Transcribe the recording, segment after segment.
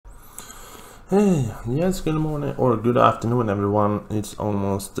Hey, yes, good morning or good afternoon, everyone. It's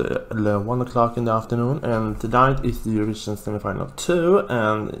almost 1 o'clock in the afternoon, and tonight is the Eurovision Semifinal 2,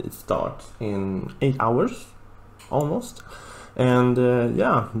 and it starts in 8 hours almost. And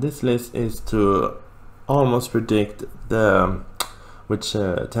yeah, this list is to almost predict which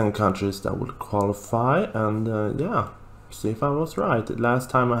 10 countries that would qualify, and yeah, see if I was right. Last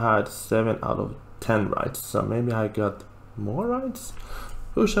time I had 7 out of 10 right, so maybe I got more rights.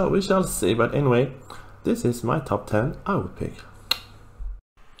 We shall see, but anyway, this is my top 10 I would pick.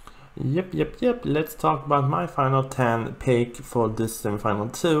 Yep, let's talk about my final 10 pick for this semi-final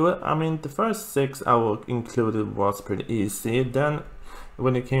 2. I mean, the first 6 I included was pretty easy. Then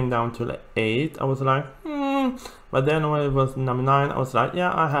when it came down to 8, I was like, but then when it was number 9, I was like,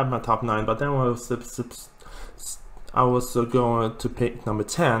 yeah, I have my top 9. But then when I was going to pick number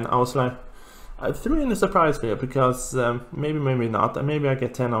 10, I was like, I threw in a surprise here because maybe not. Maybe I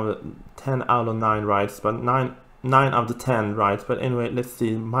get 10 out of 9 rights, but 9 out of the 10 rights. But anyway, let's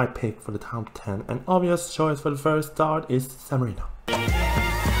see my pick for the top 10. An obvious choice for the first start is Semifinal.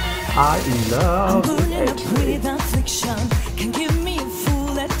 I love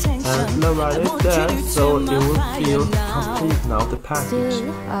and love right is there, so it will feel complete now, the package.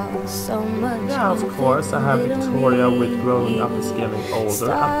 Yeah, of course, I have Victoria with growing up is getting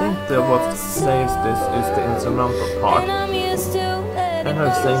older. I think that what saves this is the instrumental part and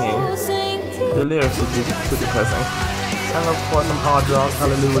her singing. The lyrics are too depressing. And of course some hard rock,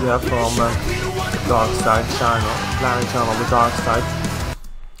 Hallelujah from Dark Side Channel, Planet Channel, the Dark Side.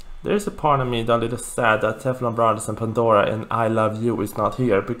 There's a part of me that is a little sad that Teflon Brothers and Pandora and I Love You is not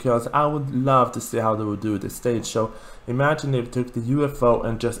here, because I would love to see how they would do the stage show. Imagine if they took the UFO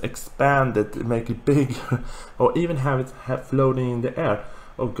and just expanded it, make it bigger, or even have it floating in the air.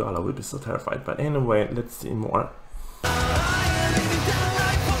 Oh god, I would be so terrified. But anyway, let's see more.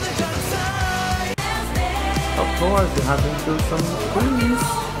 Of course, you have to include some queens.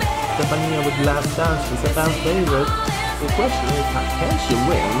 Stefania with Last Dance is a fan favorite. The question is, can she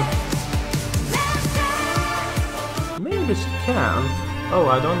win? Maybe she can. Oh,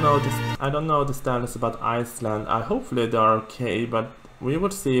 I don't know the status about Iceland. Hopefully they are okay, but we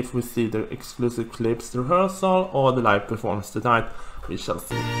will see if we see the exclusive clips, the rehearsal or the live performance tonight. We shall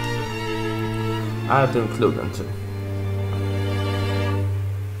see. I have to include them too.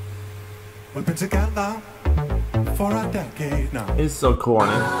 We've been together for a decade now. It's so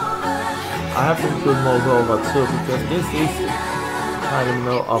corny. I have to include Moldova too, because this is kind of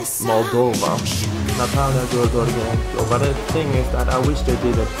Moldova. Natalia Gorgorienko. But the thing is that I wish they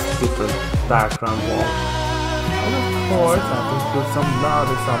did a different background wall. And of course I have to include some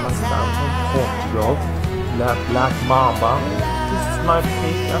Lade Sammanstad from Portugal. Black Mamba. This is my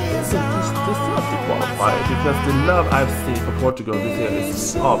pick. I think this deserves to qualify, because the love I've seen for Portugal this year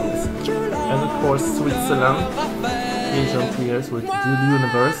is obvious. And of course Switzerland. Asian Tears with The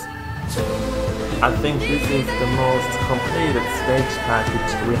Universe. I think this is the most completed stage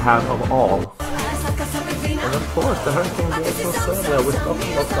package we have of all. And of course the Hurricane Girls from Serbia with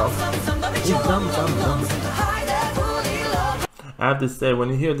lots of I have to say, when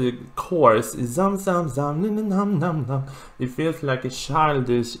you hear the chorus, zam zam zam nam nam nam nam, it feels like a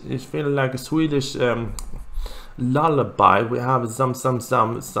childish, it feels like a Swedish lullaby. We have zam zam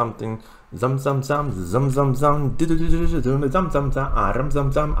zam something. Zum zum zum zum zum zum zum zum zum aram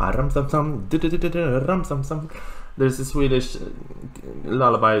zum zum aram zum zum ram zum zum. There's a Swedish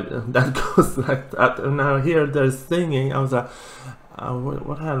lullaby that goes like that, and now here they're singing. I was like,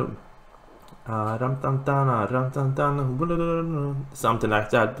 what hell? Something like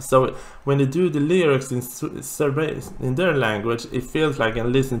that. So when they do the lyrics in their language, it feels like I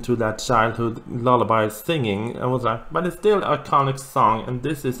listen to that childhood lullaby singing. I was like, but it's still an iconic song, and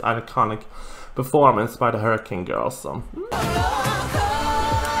this is an iconic performance by the Hurricane Girls. So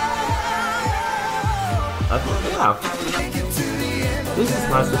yeah, this is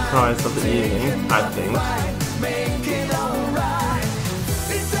my surprise of the evening, I think.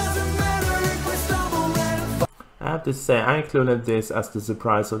 I have to say, I included this as the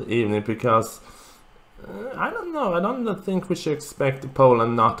surprise of the evening because I don't know, I don't think we should expect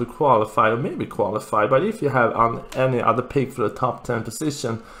Poland not to qualify, or maybe qualify, but if you have any other pick for the top 10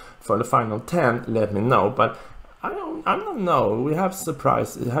 position for the final 10, let me know. But I don't know, we have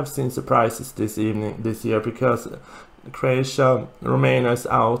seen surprises this year, because Croatia, Romania is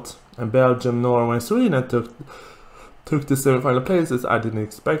out, and Belgium, Norway, Sweden took the semi-final places. I didn't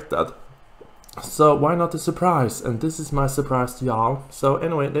expect that. So why not a surprise? And this is my surprise to y'all. So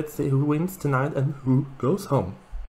anyway, let's see who wins tonight and who goes home.